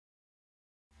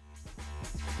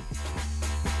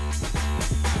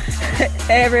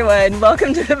Hey everyone,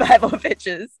 welcome to the Bible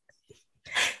Bitches.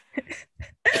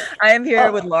 I am here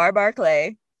with Laura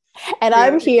Barclay. And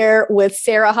I'm here with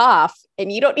Sarah Hoff, and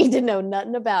you don't need to know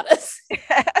nothing about us.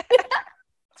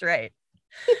 That's right.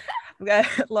 We got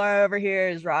Laura over here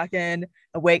is rocking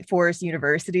a Wake Forest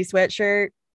University sweatshirt.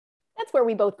 That's where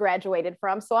we both graduated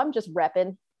from, so I'm just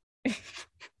repping. We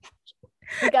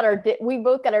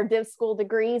both got our div school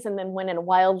degrees and then went in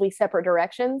wildly separate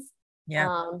directions.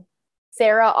 Yeah.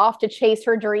 Sarah off to chase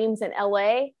her dreams in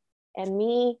LA, and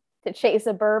me to chase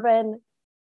a bourbon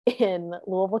in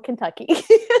Louisville, Kentucky.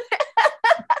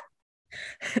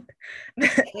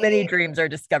 Many dreams are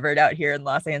discovered out here in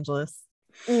Los Angeles.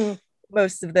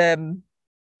 Most of them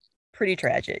pretty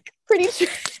tragic. Pretty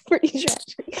tragic.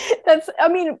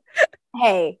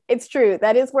 Hey, it's true.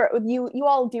 That is where you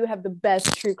all do have the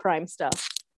best true crime stuff.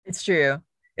 It's true.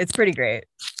 It's pretty great.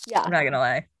 Yeah. I'm not gonna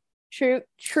lie. True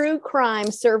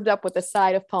crime served up with a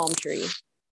side of palm tree.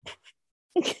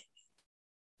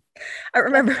 I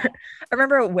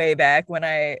remember way back when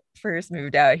I first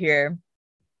moved out here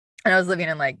and I was living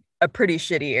in like a pretty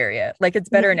shitty area. Like it's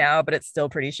better now, but it's still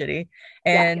pretty shitty.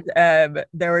 And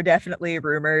there were definitely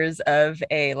rumors of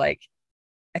I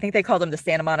think they called him the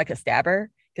Santa Monica Stabber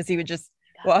because he would just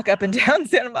walk up and down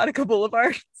Santa Monica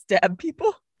Boulevard, stab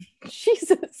people.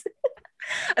 Jesus.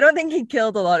 I don't think he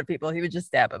killed a lot of people. He would just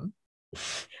stab them.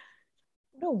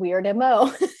 What a weird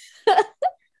MO.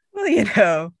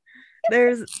 Well,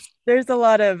 there's a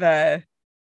lot of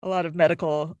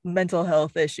mental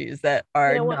health issues that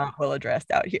are not well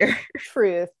addressed out here.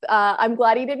 Truth. I'm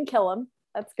glad he didn't kill him.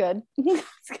 That's good. That's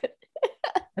good.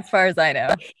 As far as I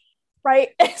know.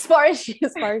 Right. As far as you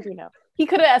know. He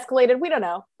could have escalated. We don't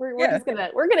know. We're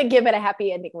gonna give it a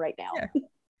happy ending right now. Yeah. That's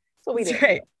what we do.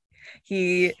 Right.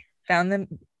 He found them,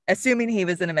 assuming he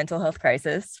was in a mental health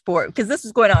crisis because this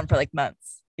was going on for like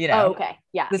months. Oh, okay.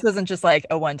 Yeah. This wasn't just like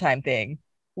a one-time thing.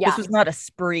 Yeah. This was not a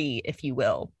spree, if you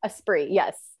will. A spree.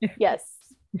 Yes. Yes.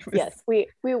 Yes. We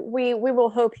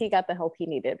will hope he got the help he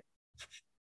needed.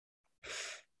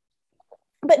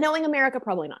 But knowing America,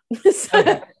 probably not.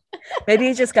 Okay. Maybe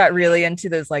he just got really into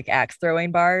those like axe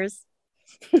throwing bars.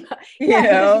 He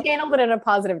channeled it in a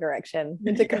positive direction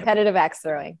into competitive axe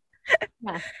throwing.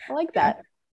 Yeah, I like that.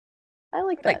 I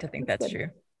like to think that's true.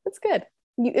 That's good.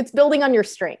 It's building on your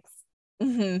strengths.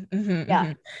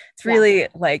 Yeah. It's really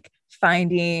like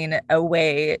finding a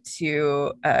way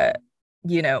to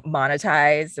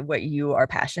monetize what you are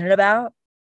passionate about.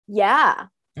 Yeah.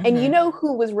 And you know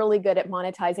who was really good at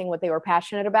monetizing what they were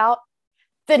passionate about?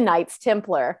 The Knights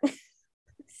Templar.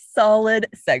 Solid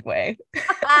segue.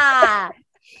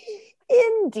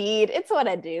 Indeed. It's what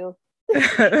I do.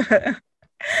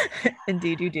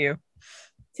 Indeed you do.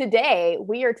 Today,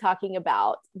 we are talking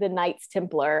about the Knights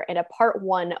Templar in a part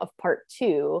 1 of part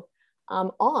 2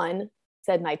 on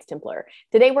said Knights Templar.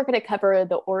 Today, we're going to cover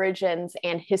the origins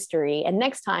and history. And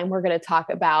next time, we're going to talk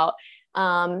about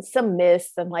some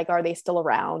myths and like, are they still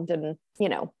around? And,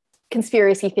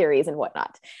 conspiracy theories and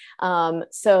whatnot.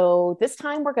 So this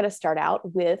time, we're going to start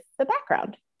out with the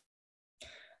background.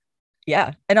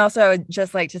 Yeah. And also, I would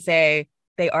just like to say,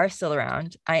 they are still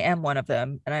around. I am one of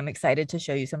them, and I'm excited to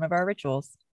show you some of our rituals.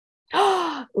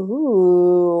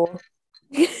 Ooh.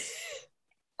 Just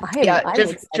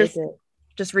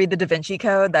read the Da Vinci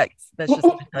Code. That's just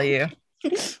to tell you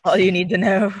all you need to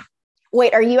know.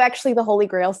 Wait, are you actually the Holy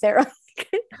Grail, Sarah?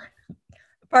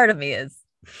 Part of me is.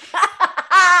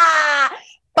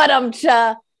 But all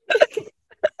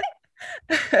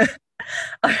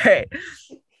right.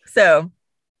 So,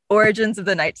 origins of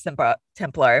the Knights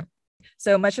Templar.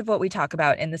 So much of what we talk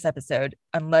about in this episode,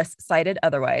 unless cited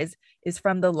otherwise, is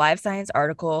from the Live Science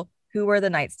article, Who Were the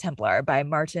Knights Templar by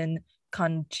Martin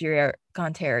Contario.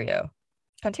 Contario?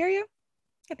 I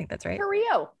think that's right.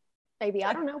 Contario. Maybe.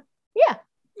 I don't know. Yeah.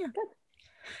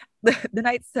 Good. The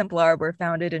Knights Templar were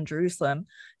founded in Jerusalem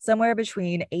somewhere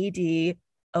between AD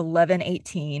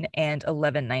 1118 and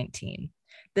 1119.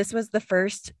 This was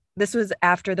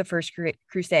after the First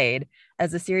Crusade,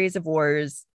 as a series of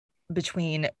wars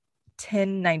between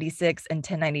 1096 and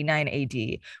 1099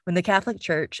 AD, when the Catholic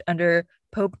Church under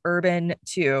Pope Urban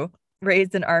II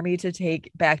raised an army to take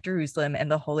back Jerusalem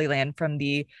and the Holy Land from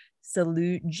the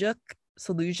Seljuk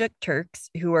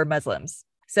Turks, who were Muslims.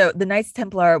 So the Knights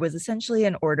Templar was essentially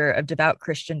an order of devout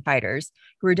Christian fighters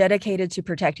who were dedicated to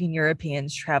protecting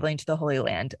Europeans traveling to the Holy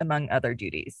Land, among other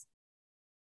duties.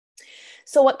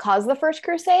 So what caused the First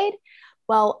Crusade?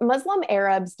 Well, Muslim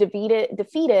Arabs defeated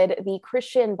the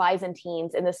Christian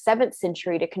Byzantines in the 7th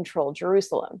century to control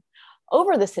Jerusalem.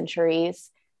 Over the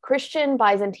centuries, Christian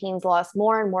Byzantines lost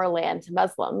more and more land to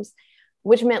Muslims,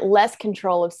 which meant less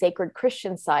control of sacred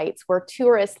Christian sites where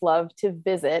tourists love to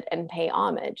visit and pay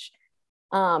homage.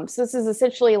 So this is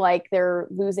essentially like they're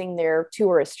losing their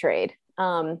tourist trade.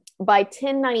 By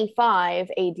 1095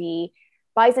 AD,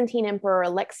 Byzantine Emperor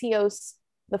Alexios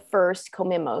I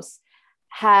Komnenos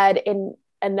had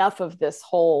enough of this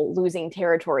whole losing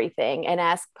territory thing and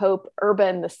asked Pope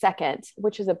Urban II,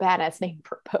 which is a badass name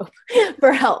for Pope,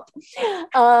 for help.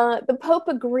 The Pope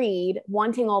agreed,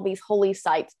 wanting all these holy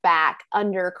sites back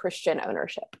under Christian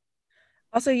ownership.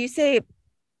 Also, you say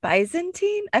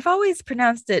Byzantine? I've always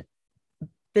pronounced it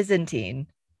Byzantine.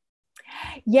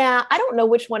 Yeah, I don't know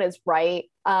which one is right.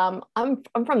 I'm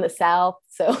from the South,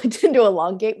 so I tend to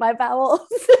elongate my vowels.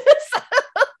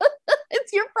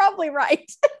 You're probably right.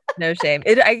 No shame.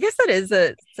 I guess that is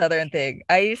a Southern thing.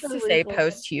 I used to say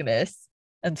posthumous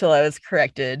until I was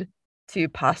corrected to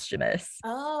posthumous.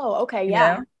 Oh, okay.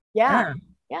 Yeah. Yeah.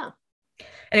 Yeah.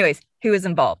 Anyways, who was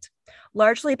involved?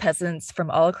 Largely peasants from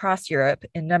all across Europe,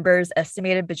 in numbers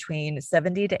estimated between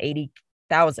 70 to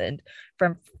 80,000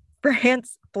 from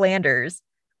France, Flanders.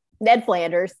 Ned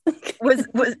Flanders.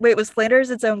 was Flanders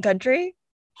its own country?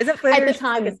 Isn't Flanders at the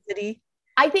time a city?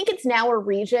 I think it's now a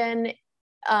region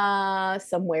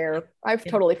somewhere. I've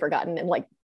totally forgotten. And like,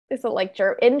 is it like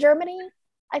in Germany?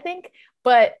 I think,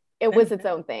 but it was its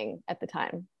own thing at the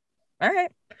time. All right.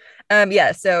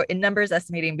 Yeah. So in numbers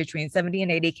estimating between 70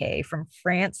 and 80K from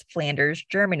France, Flanders,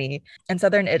 Germany, and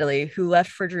southern Italy, who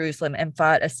left for Jerusalem and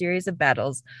fought a series of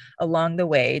battles along the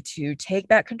way to take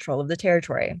back control of the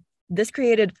territory. This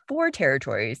created 4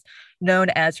 territories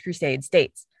known as Crusade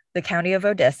states: the County of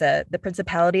Odessa, the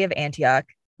Principality of Antioch,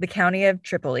 the County of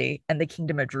Tripoli, and the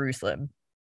Kingdom of Jerusalem.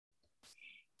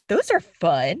 Those are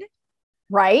fun.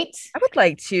 Right? I would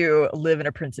like to live in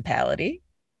a principality.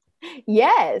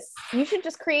 Yes, you should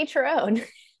just create your own.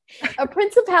 A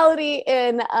principality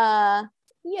in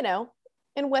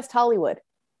in West Hollywood.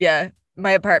 Yeah,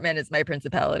 my apartment is my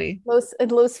principality.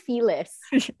 Los Feliz.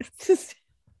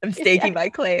 I'm staking my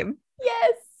claim.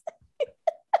 Yes.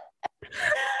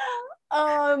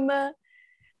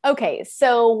 Okay,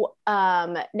 so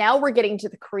now we're getting to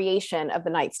the creation of the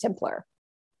Knights Templar.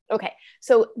 Okay,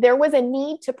 so there was a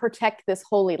need to protect this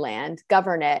holy land,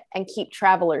 govern it, and keep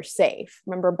travelers safe.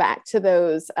 Remember back to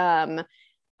those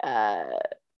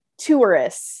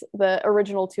tourists, the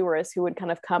original tourists who would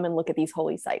kind of come and look at these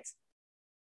holy sites.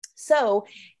 So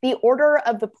the Order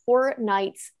of the Poor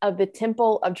Knights of the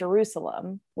Temple of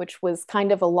Jerusalem, which was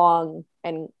kind of a long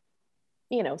and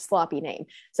sloppy name,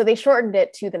 so they shortened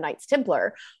it to the Knights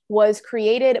Templar, was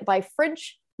created by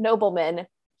French nobleman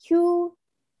Hugh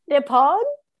de Payens.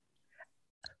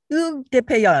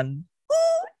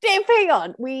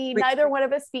 Neither one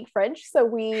of us speak French, so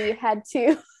we had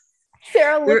to.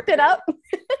 Sarah looked it up.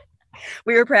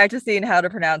 We were practicing how to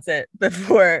pronounce it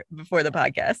before the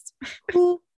podcast.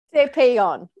 Hugh de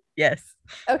Payens. Yes.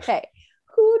 Okay.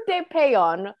 Hugh de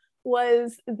Payens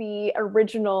was the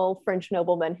original French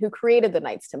nobleman who created the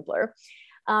Knights Templar.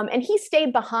 And he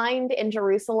stayed behind in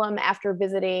Jerusalem after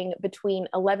visiting between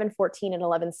 1114 and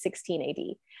 1116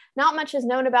 AD. Not much is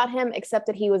known about him except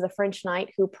that he was a French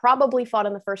knight who probably fought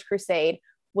in the First Crusade,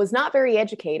 was not very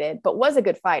educated, but was a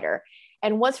good fighter,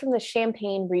 and was from the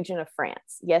Champagne region of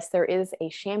France. Yes, there is a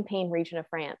Champagne region of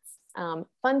France.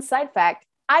 Fun side fact,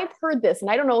 I've heard this, and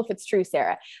I don't know if it's true,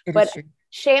 Sarah, but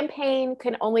Champagne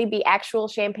can only be actual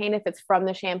champagne if it's from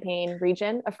the Champagne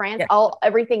region of France. Yeah.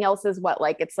 Everything else is what,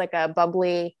 like it's like a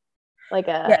bubbly, like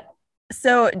a. Yeah.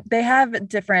 So they have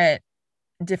different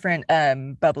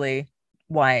bubbly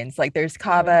wines. Like there's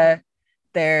Cava,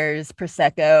 there's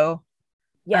Prosecco.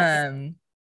 Yes.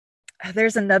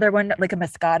 There's another one like a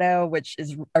Moscato, which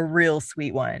is a real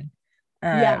sweet one.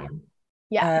 Yeah.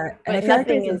 And I feel like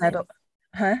there's another.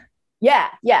 Huh?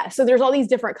 Yeah. So there's all these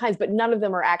different kinds, but none of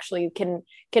them are actually can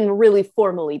really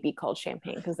formally be called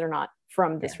champagne because they're not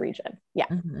from this region. Yeah.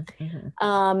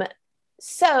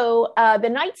 So the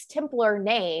Knights Templar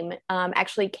name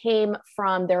actually came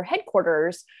from their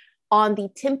headquarters on the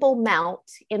Temple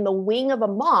Mount in the wing of a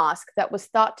mosque that was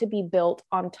thought to be built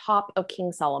on top of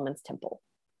King Solomon's temple.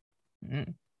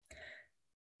 And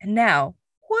now,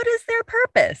 what is their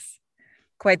purpose?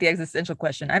 Quite the existential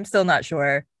question. I'm still not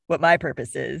sure what my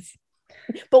purpose is.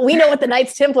 But we know what the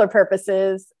Knights Templar purpose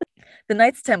is. The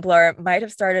Knights Templar might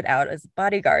have started out as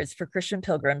bodyguards for Christian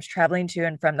pilgrims traveling to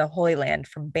and from the Holy Land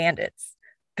from bandits.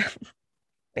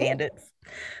 Bandits.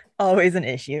 Always an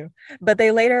issue. But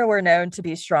they later were known to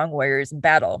be strong warriors in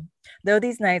battle. Though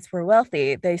these knights were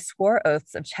wealthy, they swore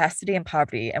oaths of chastity and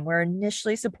poverty and were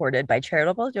initially supported by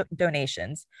charitable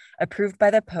donations approved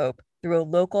by the Pope through a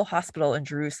local hospital in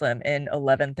Jerusalem in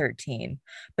 1113,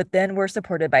 but then were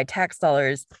supported by tax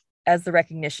dollars as the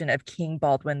recognition of King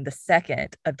Baldwin II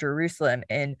of Jerusalem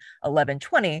in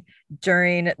 1120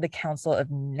 during the Council of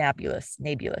Nablus.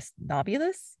 Nablus?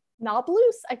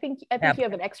 I think you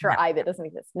have an extra I that doesn't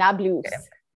exist. Nablus. Okay.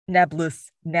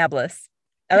 Nablus.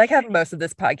 I like how most of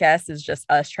this podcast is just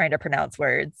us trying to pronounce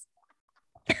words.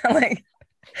 Like,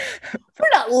 we're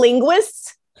not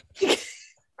linguists.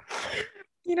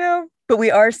 But we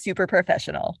are super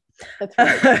professional. That's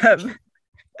right.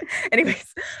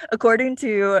 Anyways, according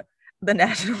to the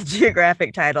National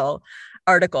Geographic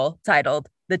article titled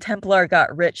 "The Templar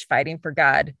Got Rich Fighting for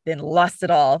God, Then Lost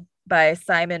It All" by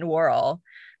Simon Worrall,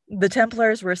 the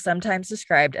Templars were sometimes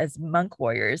described as monk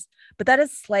warriors, but that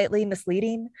is slightly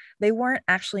misleading. They weren't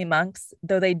actually monks,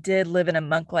 though they did live in a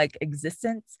monk-like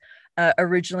existence,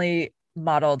 originally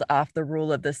modeled off the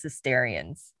rule of the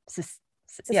Cistercians.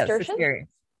 Cistercians?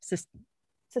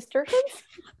 Cistercians?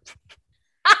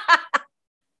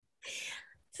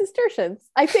 Cistercians.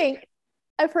 I think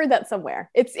I've heard that somewhere.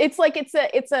 It's like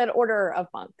it's an order of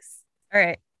monks. All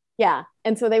right. Yeah.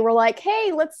 And so they were like,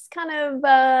 hey, let's kind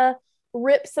of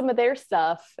rip some of their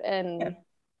stuff and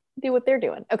do what they're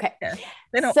doing. Okay. Yeah.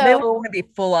 They don't want to be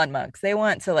full on monks. They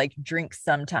want to like drink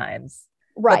sometimes.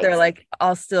 Right. But they're like,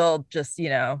 I'll still just,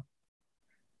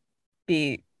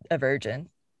 be a virgin.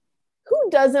 Who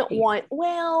doesn't want,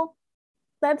 well,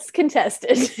 that's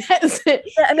contested.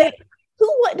 I mean,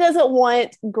 what doesn't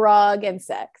want grog and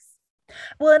sex?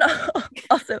 Well, and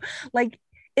also, like,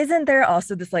 isn't there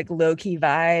also this like low-key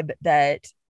vibe that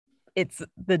it's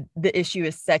the issue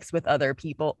is sex with other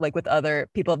people, like with other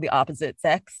people of the opposite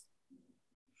sex?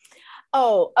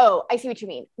 Oh, I see what you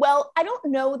mean. Well, I don't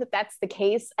know that that's the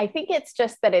case. I think it's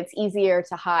just that it's easier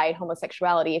to hide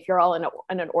homosexuality if you're all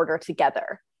in an order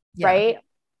together, right?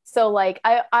 So like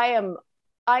I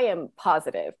am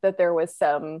positive that there was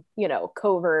some,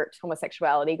 covert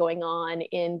homosexuality going on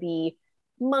in the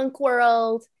monk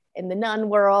world, in the nun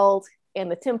world, in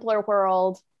the Templar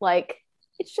world. Like,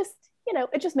 it's just,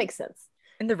 it just makes sense.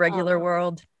 In the regular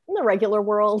world. In the regular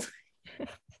world.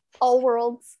 All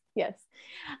worlds. Yes.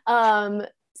 So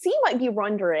you might be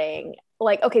wondering,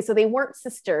 like, okay, so they weren't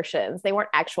Cistercians, they weren't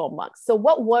actual monks. So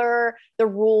what were the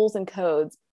rules and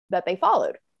codes that they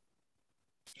followed?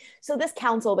 So this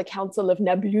council, the Council of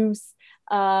Nablus,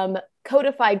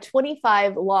 codified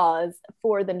 25 laws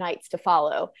for the knights to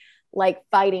follow, like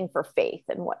fighting for faith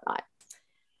and whatnot.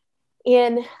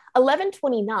 In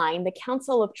 1129, the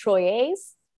Council of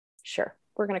Troyes, sure,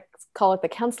 we're going to call it the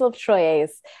Council of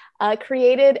Troyes,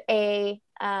 created a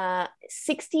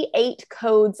 68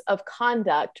 codes of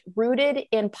conduct rooted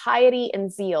in piety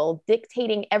and zeal,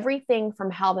 dictating everything from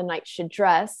how the knights should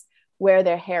dress, wear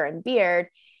their hair and beard,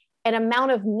 an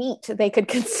amount of meat they could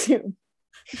consume.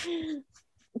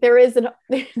 There is,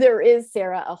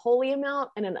 Sarah, a holy amount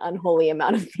and an unholy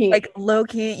amount of meat. Like,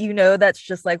 low-key, that's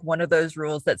just like one of those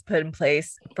rules that's put in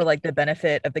place for like the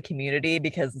benefit of the community,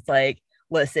 because it's like,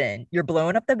 listen, you're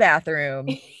blowing up the bathroom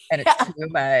and it's too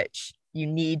much. You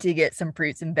need to get some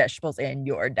fruits and vegetables in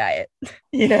your diet.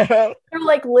 They're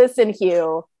like, listen,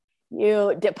 Hugh,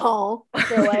 you depend.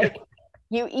 They're like,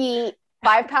 you eat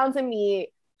 5 pounds of meat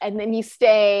and then you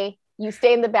stay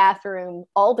in the bathroom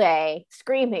all day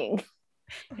screaming.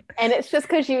 And it's just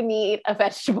because you need a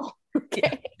vegetable.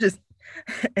 Okay?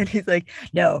 And he's like,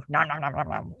 no.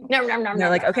 They're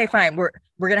like, okay, fine. We're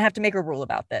gonna have to make a rule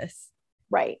about this.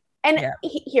 Right. And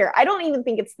here, I don't even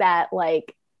think it's that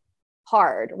like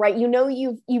hard, right?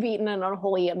 You've eaten an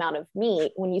unholy amount of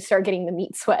meat when you start getting the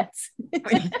meat sweats.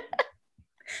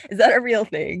 Is that a real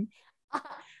thing?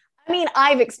 I mean,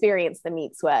 I've experienced the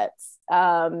meat sweats.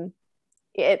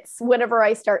 It's whenever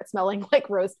I start smelling like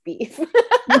roast beef. Whoa.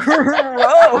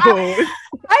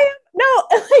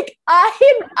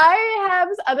 I have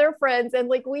other friends, and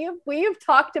like we have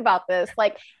talked about this.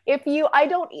 Like,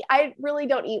 I really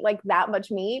don't eat like that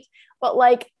much meat, but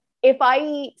like if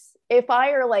I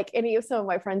or like any of some of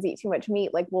my friends eat too much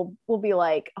meat, like we'll be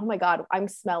like, oh my God, I'm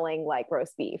smelling like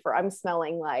roast beef, or I'm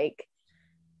smelling like,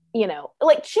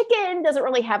 like chicken doesn't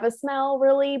really have a smell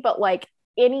really, but like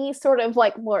any sort of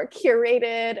like more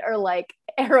curated or like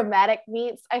aromatic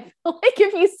meats, I feel like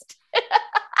if you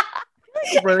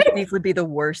roast beef would be the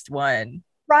worst one.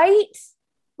 Right.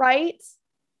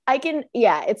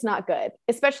 It's not good.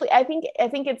 Especially, I think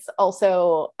it's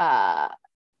also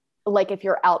like if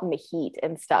you're out in the heat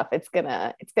and stuff, you're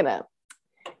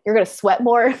gonna sweat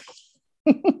more.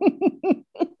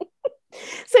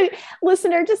 So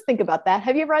listener, just think about that.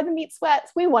 Have you ever had the meat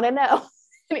sweats? We want to know.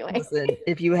 Anyway. Listen,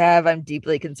 if you have, I'm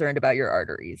deeply concerned about your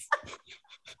arteries.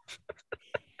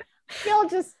 Y'all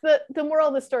just, the moral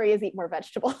of the story is eat more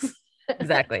vegetables.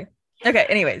 Exactly. Okay.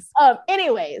 Anyways.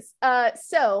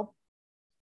 So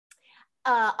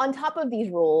On top of these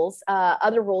rules,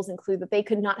 other rules include that they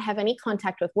could not have any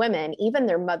contact with women, even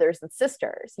their mothers and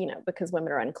sisters, because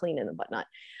women are unclean and whatnot.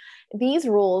 These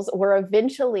rules were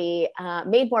eventually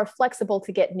made more flexible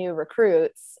to get new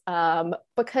recruits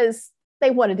because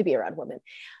they wanted to be around women.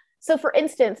 So, for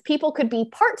instance, people could be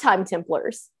part-time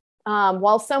Templars.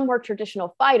 While some were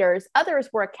traditional fighters, others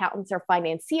were accountants or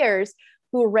financiers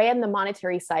who ran the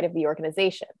monetary side of the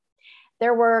organization.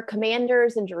 There were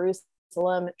commanders in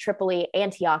Jerusalem, Tripoli,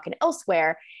 Antioch, and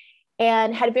elsewhere,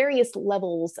 and had various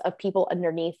levels of people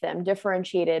underneath them,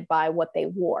 differentiated by what they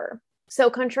wore. So,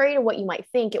 contrary to what you might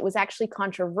think, it was actually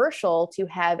controversial to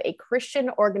have a Christian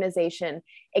organization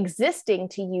existing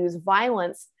to use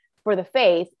violence for the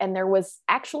faith, and there was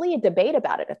actually a debate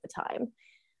about it at the time.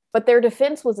 But their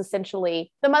defense was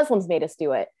essentially, the Muslims made us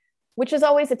do it, which is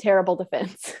always a terrible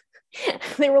defense.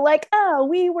 They were like, oh,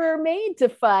 we were made to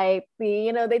fight.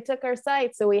 They took our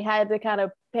sight, so we had to kind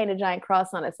of paint a giant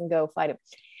cross on us and go fight them.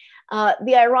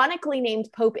 The ironically named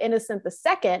Pope Innocent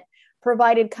II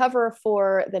provided cover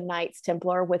for the Knights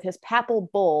Templar with his papal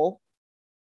bull,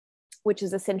 which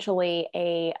is essentially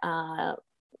a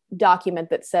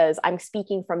document that says, I'm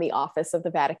speaking from the office of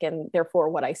the Vatican, therefore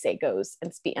what I say goes,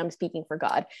 and I'm speaking for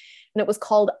God. And it was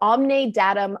called Omne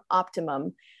Datum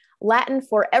Optimum, Latin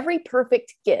for every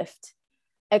perfect gift,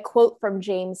 a quote from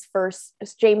James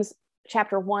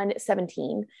chapter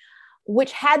 1:17,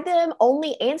 which had them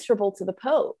only answerable to the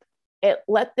Pope. It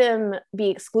let them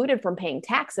be excluded from paying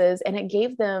taxes, and it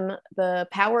gave them the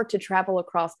power to travel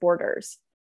across borders.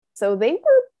 So they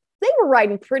were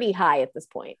riding pretty high at this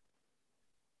point.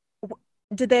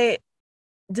 Did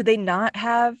they not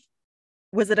have,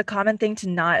 was it a common thing to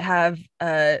not have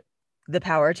the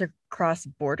power to cross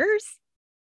borders?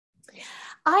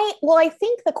 I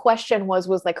think the question was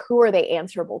like, who are they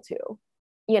answerable to?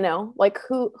 Like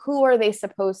who are they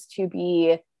supposed to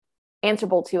be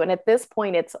answerable to? And at this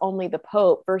point, it's only the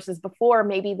Pope, versus before,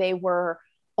 maybe they were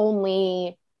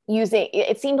only using,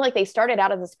 it seemed like they started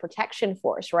out as this protection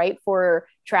force, right, for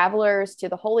travelers to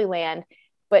the Holy Land.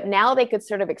 But now they could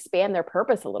sort of expand their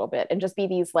purpose a little bit and just be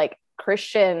these like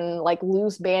Christian, like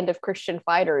loose band of Christian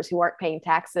fighters who aren't paying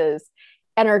taxes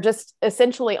and are just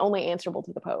essentially only answerable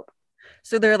to the Pope.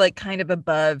 So they're like kind of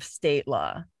above state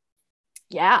law.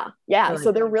 Yeah.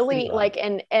 So they're really like,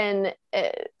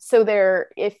 so they're,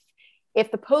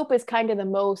 if the Pope is kind of the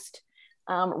most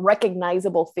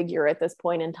recognizable figure at this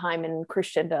point in time in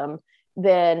Christendom,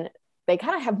 then they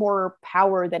kind of have more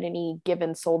power than any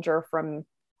given soldier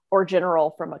or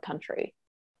general from a country.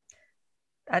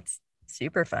 That's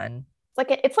super fun.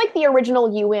 It's like the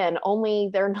original UN, only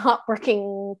they're not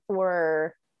working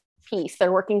for peace.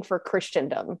 They're working for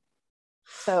Christendom.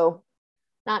 So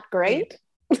not great.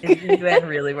 Is the UN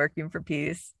really working for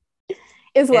peace?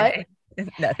 Is what?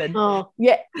 Nothing. Oh,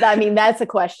 yeah. I mean, that's a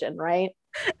question, right?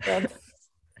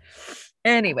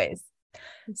 Anyways,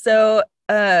 so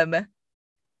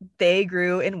they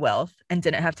grew in wealth and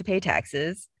didn't have to pay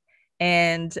taxes.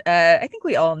 And I think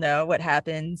we all know what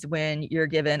happens when you're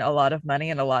given a lot of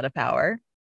money and a lot of power.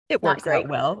 It works out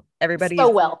well. Everybody's so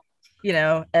well,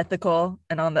 ethical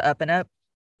and on the up and up.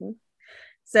 Mm-hmm.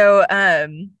 So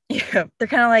they're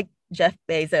kind of like Jeff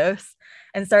Bezos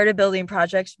and started building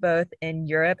projects both in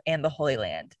Europe and the Holy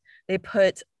Land. They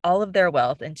put all of their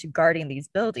wealth into guarding these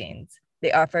buildings.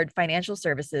 They offered financial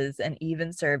services and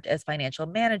even served as financial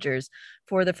managers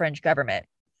for the French government.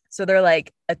 So they're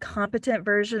like a competent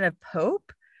version of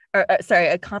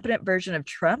a competent version of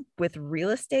Trump with real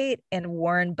estate and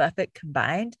Warren Buffett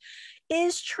combined.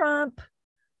 Is Trump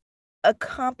a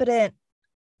competent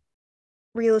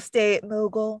real estate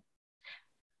mogul?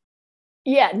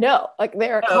 Yeah, no, like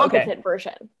they're a competent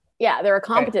version. Yeah, they're a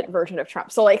competent version of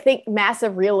Trump. So like think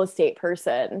massive real estate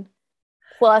person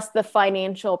plus the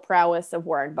financial prowess of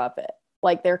Warren Buffett.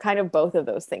 Like they're kind of both of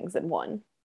those things in one.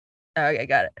 Okay,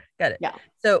 got it. Yeah.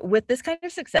 So with this kind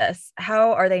of success,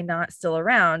 how are they not still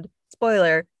around?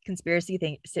 Spoiler,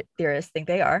 conspiracy theorists think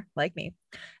they are, like me.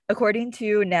 According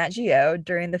to Nat Geo,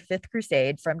 during the Fifth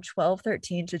Crusade from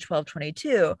 1213 to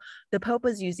 1222, the Pope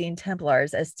was using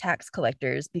Templars as tax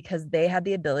collectors because they had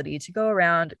the ability to go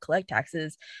around, collect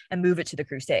taxes, and move it to the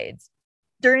Crusades.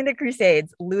 During the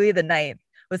Crusades, Louis IX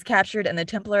was captured and the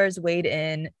Templars weighed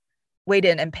in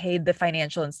and paid the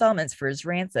financial installments for his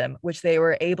ransom, which they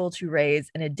were able to raise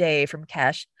in a day from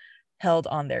cash held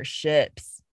on their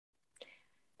ships.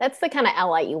 That's the kind of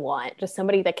ally you want. Just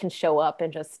somebody that can show up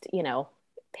and just,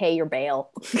 pay your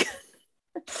bail.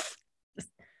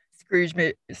 Scrooge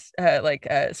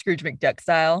McDuck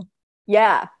style.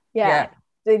 Yeah.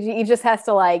 He just has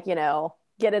to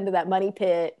get into that money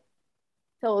pit,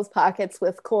 fill his pockets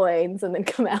with coins, and then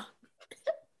come out.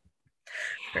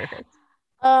 Perfect.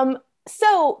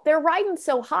 So they're riding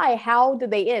so high. How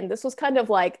did they end? This was kind of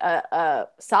like a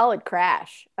solid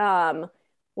crash.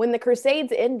 When the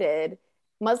Crusades ended,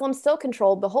 Muslims still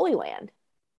controlled the Holy Land.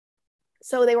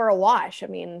 So they were awash. I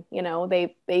mean,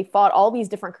 they fought all these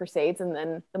different crusades, and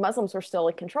then the Muslims were still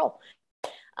in control.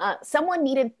 Someone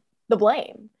needed the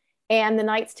blame, and the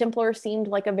Knights Templar seemed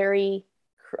like a very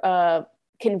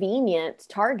convenient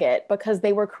target because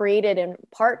they were created in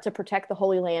part to protect the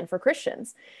Holy Land for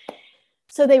Christians.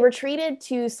 So they retreated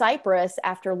to Cyprus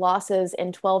after losses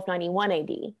in 1291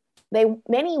 AD.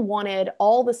 Many wanted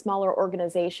all the smaller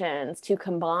organizations to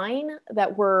combine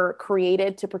that were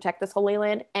created to protect this Holy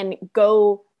Land and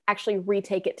go actually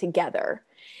retake it together.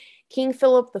 King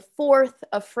Philip IV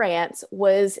of France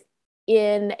was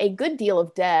in a good deal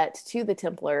of debt to the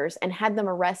Templars and had them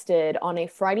arrested on a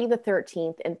Friday the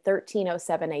 13th in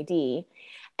 1307 AD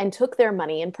and took their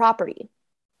money and property.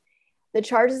 The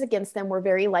charges against them were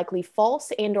very likely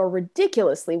false and or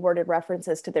ridiculously worded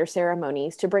references to their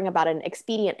ceremonies to bring about an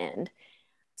expedient end,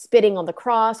 spitting on the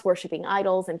cross, worshiping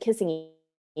idols, and kissing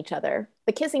each other.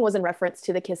 The kissing was in reference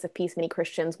to the kiss of peace many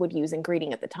Christians would use in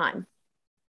greeting at the time.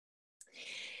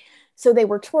 So they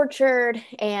were tortured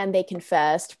and they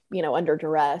confessed, under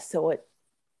duress, so it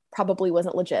probably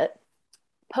wasn't legit.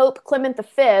 Pope Clement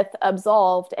V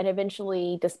absolved and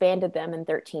eventually disbanded them in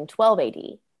 1312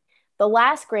 AD. The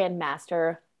last Grand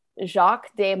Master,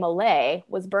 Jacques de Molay,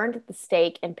 was burned at the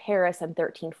stake in Paris in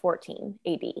 1314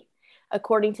 AD.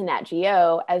 According to Nat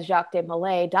Geo, as Jacques de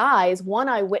Molay dies, one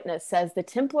eyewitness says the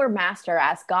Templar master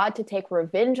asked God to take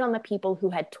revenge on the people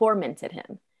who had tormented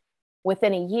him.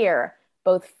 Within a year,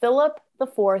 both Philip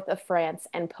IV of France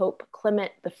and Pope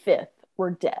Clement V were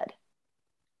dead.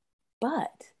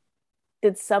 But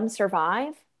did some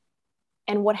survive?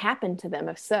 And what happened to them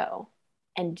if so?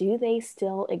 And do they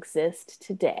still exist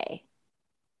today?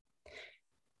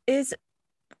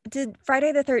 Did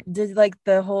Friday the 13th, did like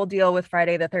the whole deal with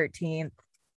Friday the 13th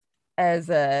as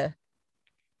a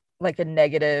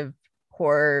negative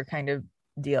horror kind of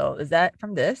deal, is that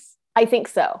from this? I think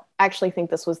so. I actually think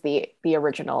this was the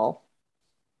original.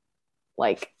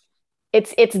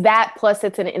 It's that plus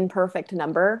it's an imperfect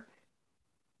number.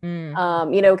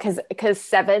 Because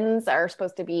sevens are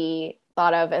supposed to be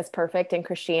thought of as perfect in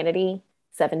Christianity.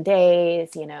 7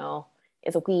 days,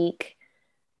 is a week.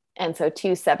 And so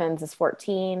 2 sevens is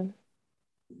 14.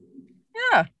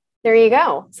 Yeah. There you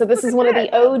go. So this is one of the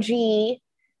OG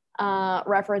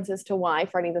references to why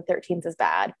Friday the 13th is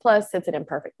bad. Plus, it's an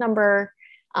imperfect number.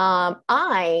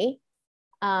 I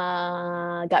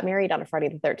got married on a Friday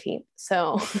the 13th.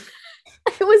 So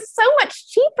it was so much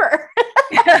cheaper.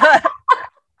 You have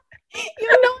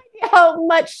no idea how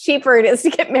much cheaper it is to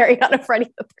get married on a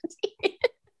Friday the 13th.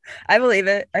 I believe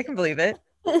it. I can believe it.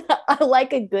 I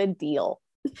like a good deal.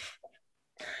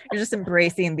 You're just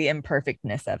embracing the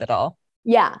imperfectness of it all.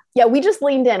 Yeah. We just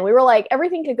leaned in. We were like,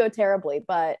 everything could go terribly,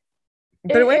 but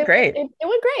it went great. It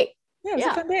went great. Yeah, it was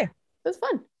a fun day. It was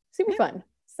fun. Super fun.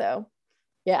 So,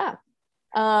 yeah.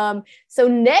 So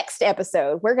next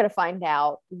episode, we're going to find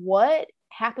out what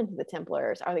happened to the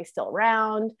Templars. Are they still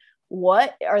around?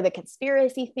 What are the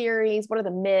conspiracy theories? What are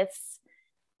the myths?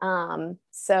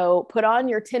 So put on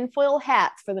your tinfoil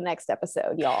hats for the next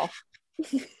episode, y'all.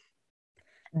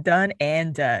 Done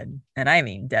and done. And I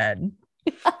mean done.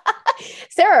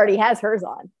 Sarah already has hers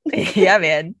on. Yeah,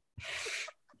 man.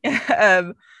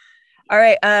 All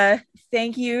right.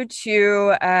 Thank you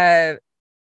to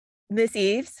Miss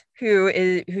Eves,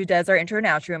 who does our intro and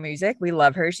outro music. We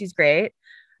love her. She's great.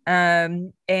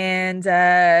 And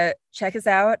check us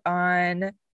out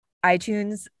on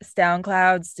iTunes,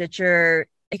 SoundCloud, Stitcher.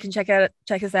 You can check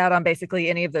us out on basically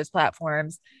any of those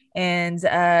platforms, and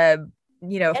find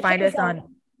us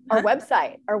on our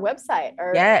website,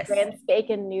 our yes, brand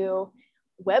spanking new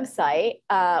website,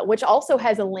 which also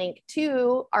has a link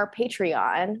to our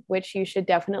Patreon, which you should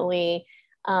definitely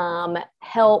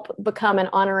help become an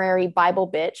honorary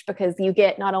Bible bitch, because you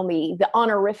get not only the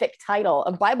honorific title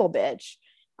of Bible bitch,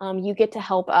 you get to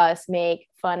help us make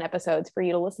fun episodes for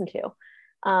you to listen to.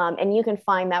 And you can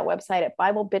find that website at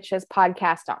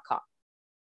BibleBitchesPodcast.com.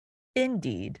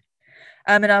 Indeed.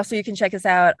 And also you can check us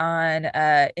out on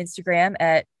Instagram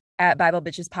at Bible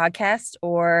Bitches Podcast,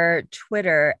 or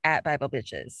Twitter at Bible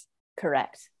Bitches.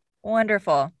 Correct.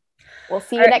 Wonderful. We'll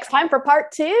see you next time for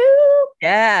part 2.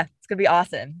 Yeah, it's gonna be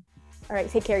awesome. All right,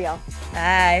 take care, y'all.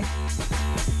 Bye.